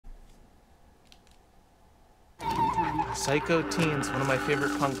Psycho Teens, one of my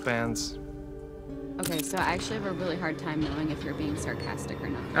favorite punk bands. Okay, so I actually have a really hard time knowing if you're being sarcastic or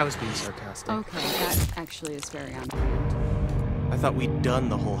not. I was being sarcastic. Okay, that actually is very on brand. I thought we'd done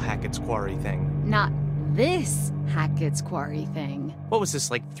the whole Hackett's Quarry thing. Not this Hackett's Quarry thing. What was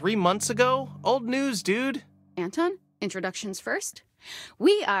this, like 3 months ago? Old news, dude. Anton, introductions first.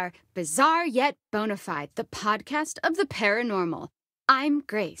 We are Bizarre Yet Bonafide, the podcast of the paranormal. I'm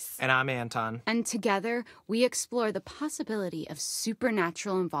Grace. And I'm Anton. And together, we explore the possibility of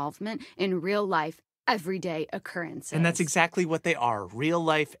supernatural involvement in real life, everyday occurrences. And that's exactly what they are,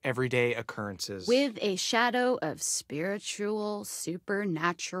 real-life, everyday occurrences. With a shadow of spiritual,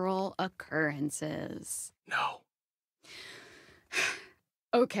 supernatural occurrences. No.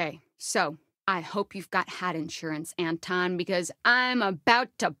 Okay, so I hope you've got hat insurance, Anton, because I'm about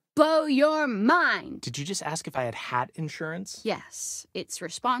to blow your mind. Did you just ask if I had hat insurance? Yes, it's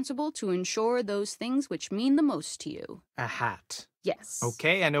responsible to insure those things which mean the most to you. A hat. Yes.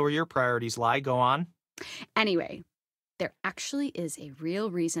 Okay, I know where your priorities lie. Go on. Anyway, there actually is a real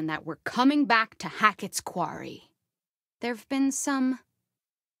reason that we're coming back to Hackett's Quarry. There have been some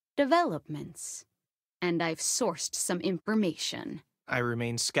developments, and I've sourced some information. I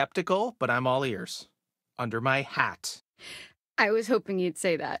remain skeptical, but I'm all ears. Under my hat. I was hoping you'd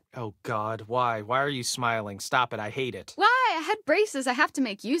say that. Oh, God, why? Why are you smiling? Stop it, I hate it. Why? I had braces. I have to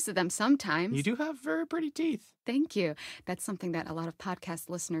make use of them sometimes. You do have very pretty teeth. Thank you. That's something that a lot of podcast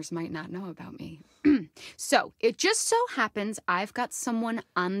listeners might not know about me. So, it just so happens I've got someone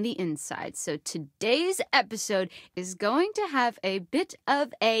on the inside. So today's episode is going to have a bit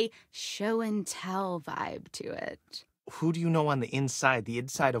of a show and tell vibe to it. Who do you know on the inside? The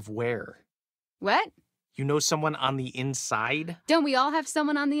inside of where? What? You know someone on the inside? Don't we all have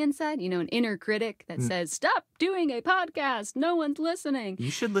someone on the inside? You know, an inner critic that says, stop doing a podcast. No one's listening. You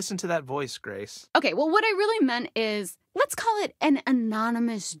should listen to that voice, Grace. Okay, well, what I really meant is, let's call it an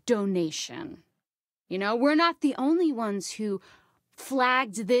anonymous donation. You know, we're not the only ones who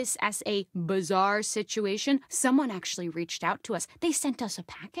flagged this as a bizarre situation. Someone actually reached out to us. They sent us a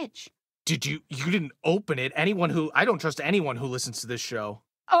package. Did you didn't open it? I don't trust anyone who listens to this show.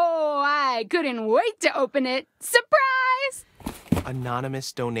 Oh, I couldn't wait to open it. Surprise!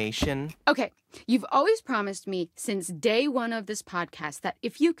 Anonymous donation? Okay, you've always promised me since day one of this podcast that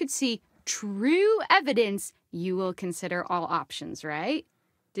if you could see true evidence, you will consider all options, right?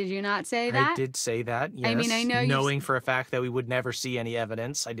 Did you not say that? I did say that, yes. I mean, I know knowing for a fact that we would never see any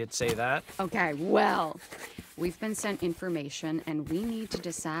evidence, I did say that. Okay, well, we've been sent information, and we need to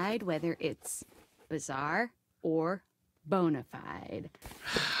decide whether it's bizarre or bonafide.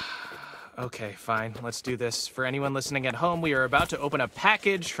 Okay, fine. Let's do this. For anyone listening at home, we are about to open a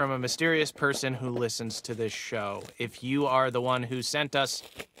package from a mysterious person who listens to this show. If you are the one who sent us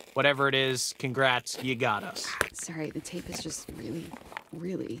whatever it is, congrats, you got us. Sorry, the tape is just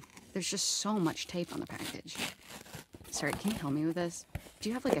really, there's just so much tape on the package. Sorry, can you help me with this? Do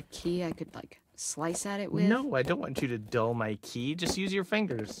you have, like, a key I could, like, slice at it with? No, I don't want you to dull my key. Just use your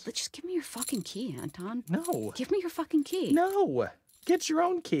fingers. Just give me your fucking key, Anton. No. Give me your fucking key. No. Get your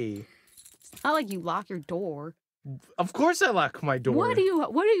own key. It's not like you lock your door. Of course I lock my door. What are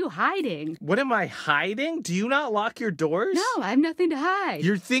you hiding? What am I hiding? Do you not lock your doors? No, I have nothing to hide.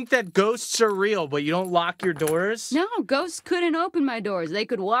 You think that ghosts are real, but you don't lock your doors? No, ghosts couldn't open my doors. They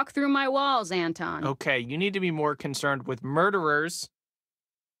could walk through my walls, Anton. Okay, you need to be more concerned with murderers.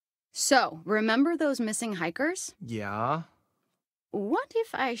 So, remember those missing hikers? Yeah. What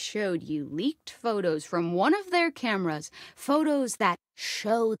if I showed you leaked photos from one of their cameras, photos that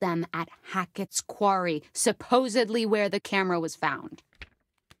show them at Hackett's Quarry, supposedly where the camera was found?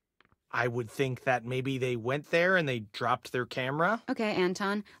 I would think that maybe they went there and they dropped their camera. Okay,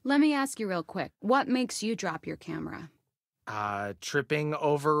 Anton, let me ask you real quick. What makes you drop your camera? Tripping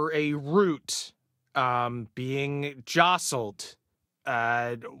over a root, being jostled,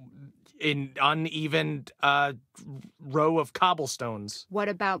 in uneven, row of cobblestones. What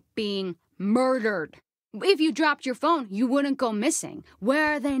about being murdered? If you dropped your phone, you wouldn't go missing.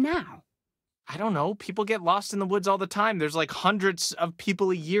 Where are they now? I don't know. People get lost in the woods all the time. There's like hundreds of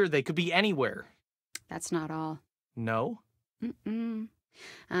people a year. They could be anywhere. That's not all. No?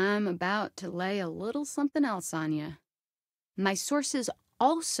 I'm about to lay a little something else on you. My sources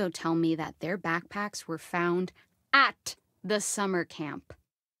also tell me that their backpacks were found at the summer camp.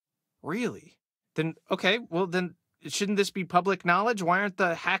 Really? Then, okay, well then, shouldn't this be public knowledge? Why aren't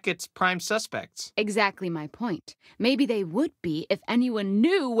the Hackett's prime suspects? Exactly my point. Maybe they would be if anyone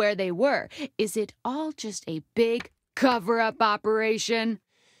knew where they were. Is it all just a big cover-up operation?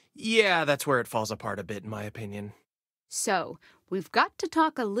 Yeah, that's where it falls apart a bit, in my opinion. So, we've got to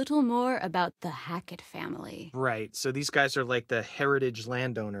talk a little more about the Hackett family. Right, so these guys are like the heritage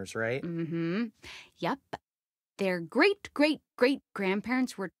landowners, right? Mm-hmm. Yep. Their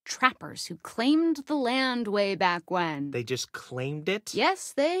great-great-great-grandparents were trappers who claimed the land way back when. They just claimed it?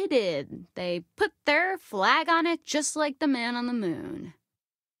 Yes, they did. They put their flag on it just like the man on the moon.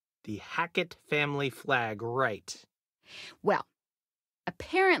 The Hackett family flag, right. Well,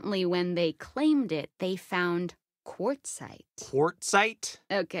 apparently when they claimed it, they found quartzite. Quartzite?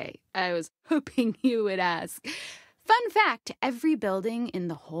 Okay, I was hoping you would ask. Fun fact, every building in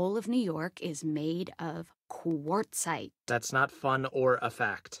the whole of New York is made of quartzite. That's not fun or a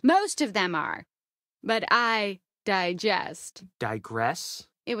fact. Most of them are. But I digest. Digress?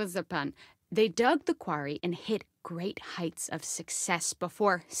 It was a pun. They dug the quarry and hit great heights of success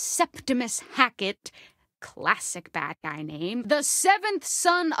before Septimus Hackett, classic bad guy name, the seventh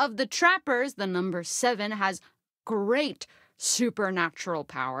son of the trappers, the number 7, has great supernatural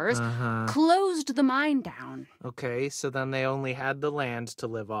powers, closed the mine down. Okay, so then they only had the land to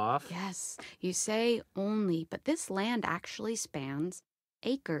live off. Yes, you say only, but this land actually spans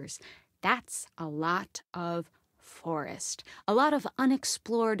acres. That's a lot of forest, a lot of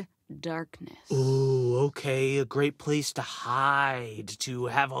unexplored darkness. Ooh, okay, a great place to hide, to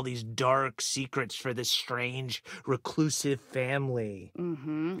have all these dark secrets for this strange, reclusive family.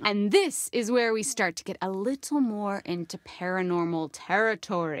 And this is where we start to get a little more into paranormal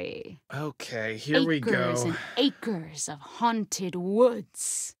territory. Okay, here we go. Acres and acres of haunted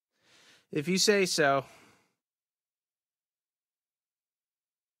woods. If you say so.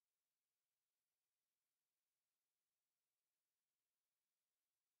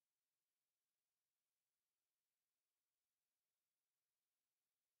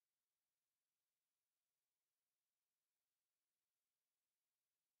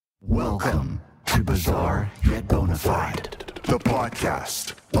 Welcome to Bizarre Yet Bonafide, the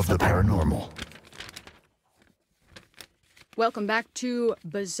podcast of the paranormal. Welcome back to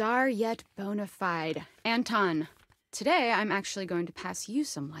Bizarre Yet Bonafide. Anton, today I'm actually going to pass you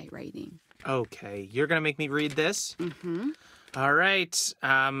some light reading. Okay, you're gonna make me read this? All right,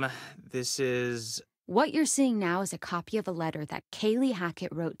 this is... What you're seeing now is a copy of a letter that Kaylee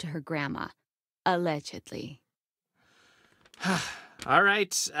Hackett wrote to her grandma. Allegedly. All right,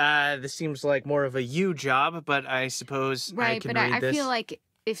 this seems like more of a you job, but I suppose I can read this. I feel like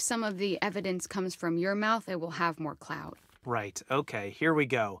if some of the evidence comes from your mouth, it will have more clout. Right, okay, here we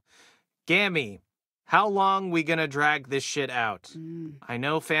go. Gammy, how long we gonna drag this shit out? I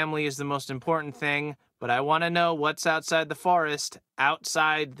know family is the most important thing, but I want to know what's outside the forest,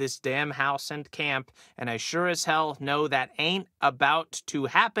 outside this damn house and camp, and I sure as hell know that ain't about to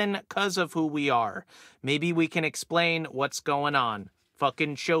happen 'cause of who we are. Maybe we can explain what's going on.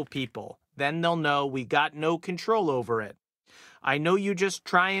 Fucking show people. Then they'll know we got no control over it. I know you just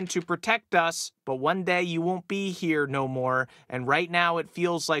trying to protect us, but one day you won't be here no more, and right now it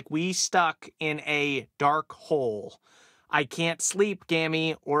feels like we stuck in a dark hole. I can't sleep,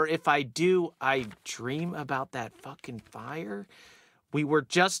 Gammy, or if I do, I dream about that fucking fire. We were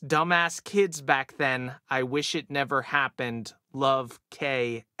just dumbass kids back then. I wish it never happened. Love,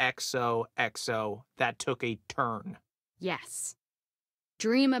 K, XOXO. That took a turn. Yes.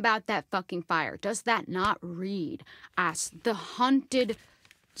 Dream about that fucking fire. Does that not read as the haunted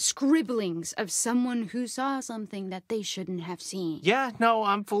scribblings of someone who saw something that they shouldn't have seen? Yeah, no,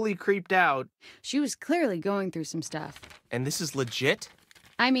 I'm fully creeped out. She was clearly going through some stuff. And this is legit?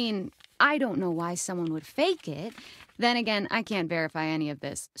 I mean, I don't know why someone would fake it. Then again, I can't verify any of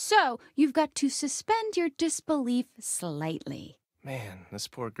this. So, you've got to suspend your disbelief slightly. Man, this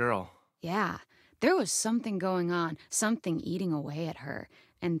poor girl. Yeah, there was something going on, something eating away at her,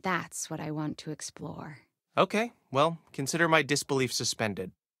 and that's what I want to explore. Okay, well, consider my disbelief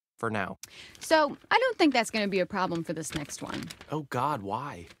suspended. For now. So, I don't think that's going to be a problem for this next one. Oh God,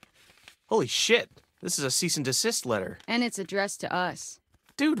 why? Holy shit, this is a cease and desist letter. And it's addressed to us.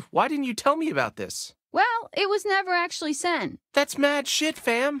 Dude, why didn't you tell me about this? Well, it was never actually sent. That's mad shit,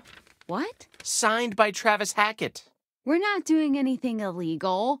 fam. What? Signed by Travis Hackett. We're not doing anything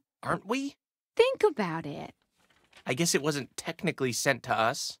illegal. Aren't we? Think about it. I guess it wasn't technically sent to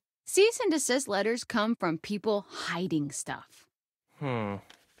us. Cease and desist letters come from people hiding stuff.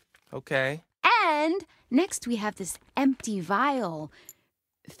 Okay. And next we have this empty vial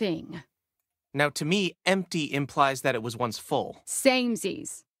thing. Now, to me, empty implies that it was once full.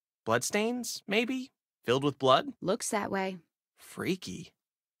 Samesies. Bloodstains, maybe? Filled with blood? Looks that way. Freaky.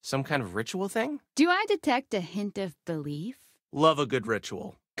 Some kind of ritual thing? Do I detect a hint of belief? Love a good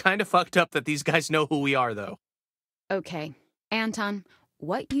ritual. Kinda fucked up that these guys know who we are, though. Okay. Anton,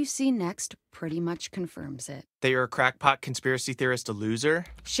 what you see next pretty much confirms it. That you're a crackpot conspiracy theorist, a loser?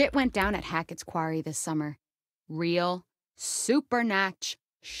 Shit went down at Hackett's Quarry this summer. Real, supernatch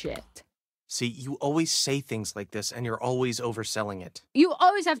shit. See, you always say things like this, and you're always overselling it. You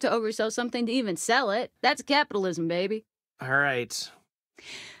always have to oversell something to even sell it. That's capitalism, baby. All right.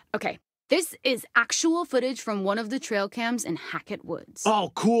 Okay, this is actual footage from one of the trail cams in Hackett Woods.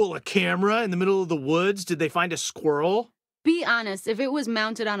 Oh, cool. A camera in the middle of the woods. Did they find a squirrel? Be honest, if it was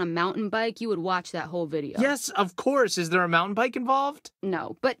mounted on a mountain bike, you would watch that whole video. Yes, of course. Is there a mountain bike involved?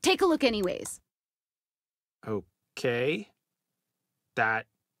 No, but take a look anyways. Okay. That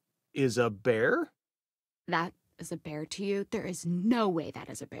is a bear? That is a bear to you? There is no way that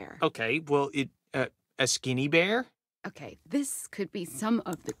is a bear. Okay, well, a skinny bear? Okay, this could be some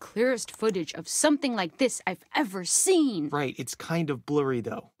of the clearest footage of something like this I've ever seen. Right, it's kind of blurry,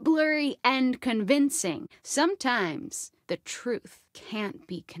 though. Blurry and convincing. Sometimes the truth can't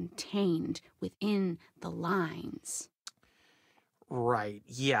be contained within the lines. Right,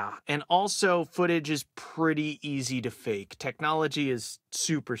 yeah. And also, footage is pretty easy to fake. Technology is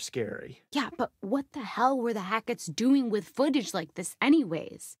super scary. Yeah, but what the hell were the Hacketts doing with footage like this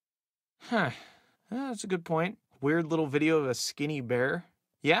anyways? Huh. That's a good point. Weird little video of a skinny bear.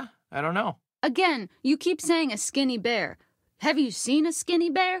 Yeah, I don't know. Again, you keep saying a skinny bear. Have you seen a skinny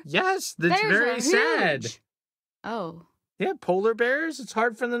bear? Yes, that's Bears very are sad. huge. Oh. Yeah, polar bears, it's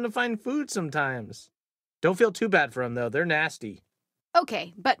hard for them to find food sometimes. Don't feel too bad for them, though. They're nasty.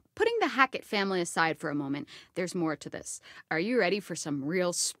 Okay, but putting the Hackett family aside for a moment, there's more to this. Are you ready for some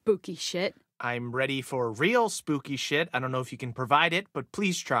real spooky shit? I'm ready for real spooky shit. I don't know if you can provide it, but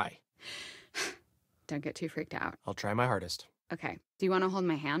please try. Don't get too freaked out. I'll try my hardest. Okay. Do you want to hold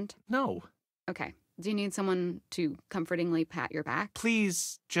my hand? No. Okay. Do you need someone to comfortingly pat your back?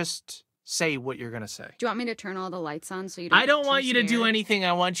 Please just say what you're going to say. Do you want me to turn all the lights on so you don't I don't get want too you to do scared? anything.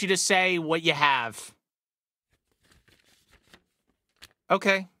 I want you to say what you have.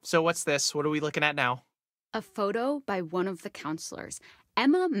 Okay, so what's this? What are we looking at now? A photo by one of the counselors,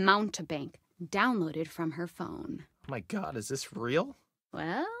 Emma Mountebank, downloaded from her phone. Oh my God, is this real?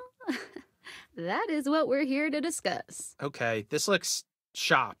 Well, that is what we're here to discuss. Okay, this looks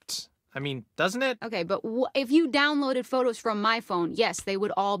shopped. I mean, doesn't it? Okay, but if you downloaded photos from my phone, yes, they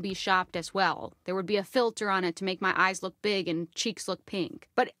would all be shopped as well. There would be a filter on it to make my eyes look big and cheeks look pink.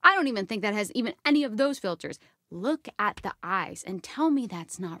 But I don't even think that has even any of those filters. Look at the eyes and tell me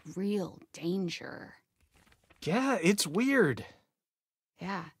that's not real danger. Yeah, it's weird.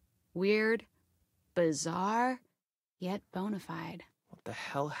 Yeah, weird, bizarre, yet bona fide. What the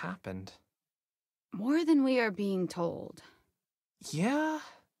hell happened? More than we are being told. Yeah?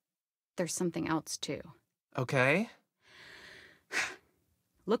 There's something else, too. Okay.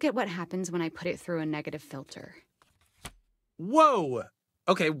 Look at what happens when I put it through a negative filter. Whoa!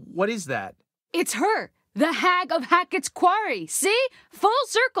 Okay, what is that? It's her! The hag of Hackett's Quarry! See? Full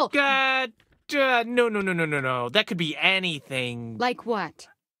circle! No. That could be anything. Like what?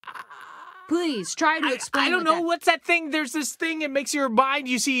 Please, try to explain. I don't know. that... What's that thing? There's this thing. It makes your mind.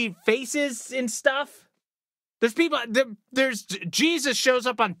 You see faces and stuff. There's people. There's Jesus shows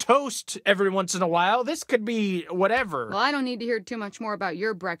up on toast every once in a while. This could be whatever. Well, I don't need to hear too much more about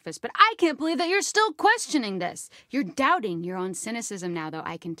your breakfast, but I can't believe that you're still questioning this. You're doubting your own cynicism now, though,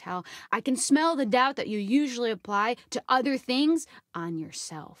 I can tell. I can smell the doubt that you usually apply to other things on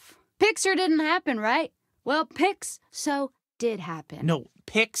yourself. Pixar didn't happen, right? Well, so did happen. No,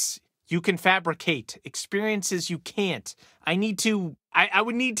 pics you can fabricate. Experiences you can't. I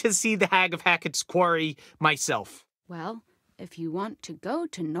would need to see the Hag of Hackett's Quarry myself. Well, if you want to go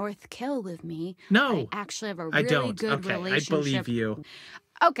to North Kill with me, No, I actually have a really good okay, relationship. I believe you.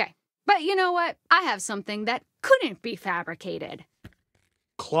 Okay, but you know what? I have something that couldn't be fabricated.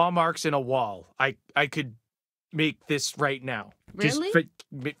 Claw marks in a wall. I could make this right now. Really?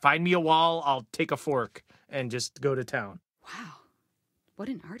 Just find me a wall. I'll take a fork and just go to town. Wow, what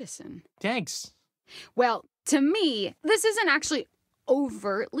an artisan. Thanks. Well, to me, this isn't actually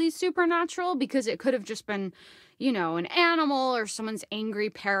overtly supernatural because it could have just been, you know, an animal or someone's angry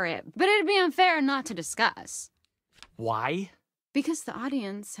parrot. But it'd be unfair not to discuss. Why? Because the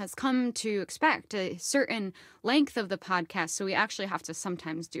audience has come to expect a certain length of the podcast, so we actually have to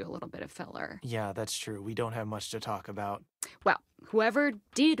sometimes do a little bit of filler. Yeah, that's true. We don't have much to talk about. Well, whoever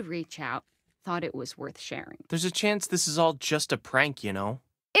did reach out thought it was worth sharing. There's a chance this is all just a prank, you know?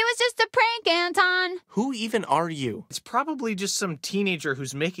 It was just a prank, Anton! Who even are you? It's probably just some teenager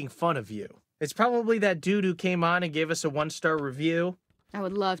who's making fun of you. It's probably that dude who came on and gave us a 1-star review. I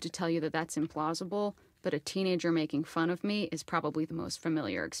would love to tell you that that's implausible, but a teenager making fun of me is probably the most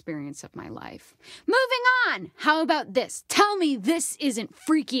familiar experience of my life. Moving on! How about this? Tell me this isn't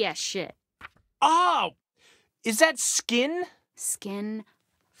freaky as shit. Oh! Is that skin? Skin,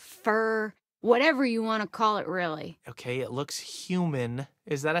 fur, whatever you want to call it, really. Okay, it looks human.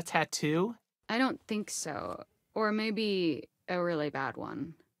 Is that a tattoo? I don't think so. Or maybe a really bad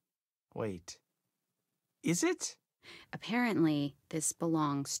one. Wait. Is it? Apparently, this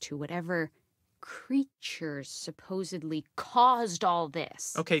belongs to whatever creatures supposedly caused all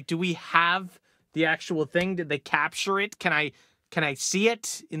this. Okay, do we have the actual thing? Did they capture it? Can I see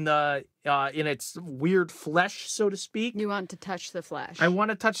it in its weird flesh, so to speak? You want to touch the flesh? I want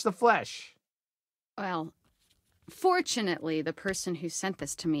to touch the flesh. Well, fortunately, the person who sent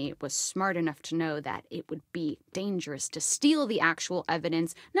this to me was smart enough to know that it would be dangerous to steal the actual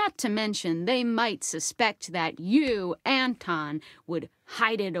evidence, not to mention they might suspect that you, Anton, would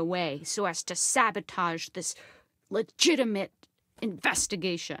hide it away so as to sabotage this legitimate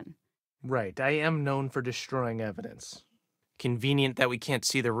investigation. Right, I am known for destroying evidence. Convenient that we can't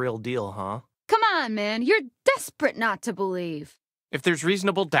see the real deal, huh? Come on, man, you're desperate not to believe. If there's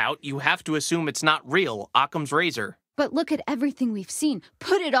reasonable doubt, you have to assume it's not real. Occam's razor. But look at everything we've seen.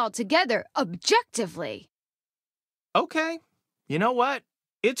 Put it all together, objectively. Okay. You know what?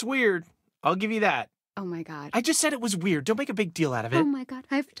 It's weird. I'll give you that. Oh my God. I just said it was weird. Don't make a big deal out of it. Oh my God,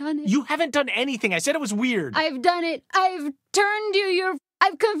 I've done it. You haven't done anything. I said it was weird. I've done it. I've turned you.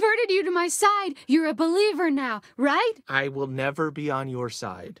 I've converted you to my side. You're a believer now, right? I will never be on your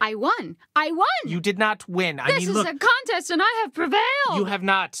side. I won. I won. You did not win. This is a contest and I have prevailed. You have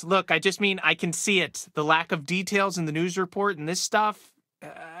not. Look, I just mean I can see it. The lack of details in the news report and this stuff.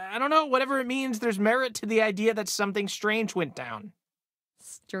 I don't know, whatever it means, there's merit to the idea that something strange went down.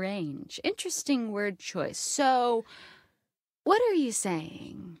 Strange. Interesting word choice. So, what are you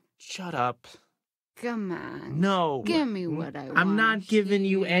saying? Shut up. Come on. No. Give me what I want. I'm not giving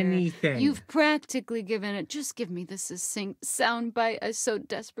you anything. You've practically given it. Just give me the succinct soundbite I so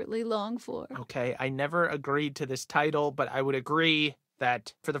desperately long for. Okay, I never agreed to this title, but I would agree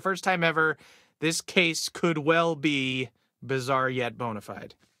that for the first time ever, this case could well be bizarre yet bona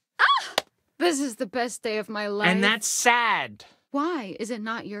fide. Ah! This is the best day of my life. And that's sad. Why? Is it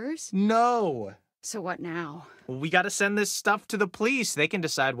not yours? No. So what now? Well, we gotta send this stuff to the police. They can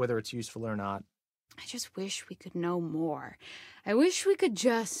decide whether it's useful or not. I just wish we could know more. I wish we could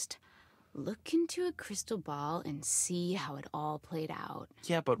just look into a crystal ball and see how it all played out.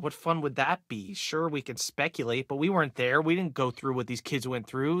 Yeah, but what fun would that be? Sure, we can speculate, but we weren't there. We didn't go through what these kids went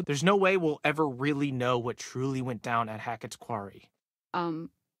through. There's no way we'll ever really know what truly went down at Hackett's Quarry.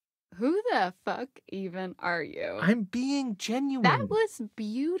 Who the fuck even are you? I'm being genuine. That was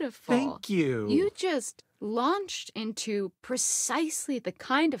beautiful. Thank you. You just launched into precisely the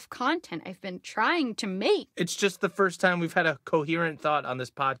kind of content I've been trying to make. It's just the first time we've had a coherent thought on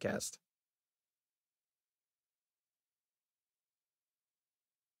this podcast.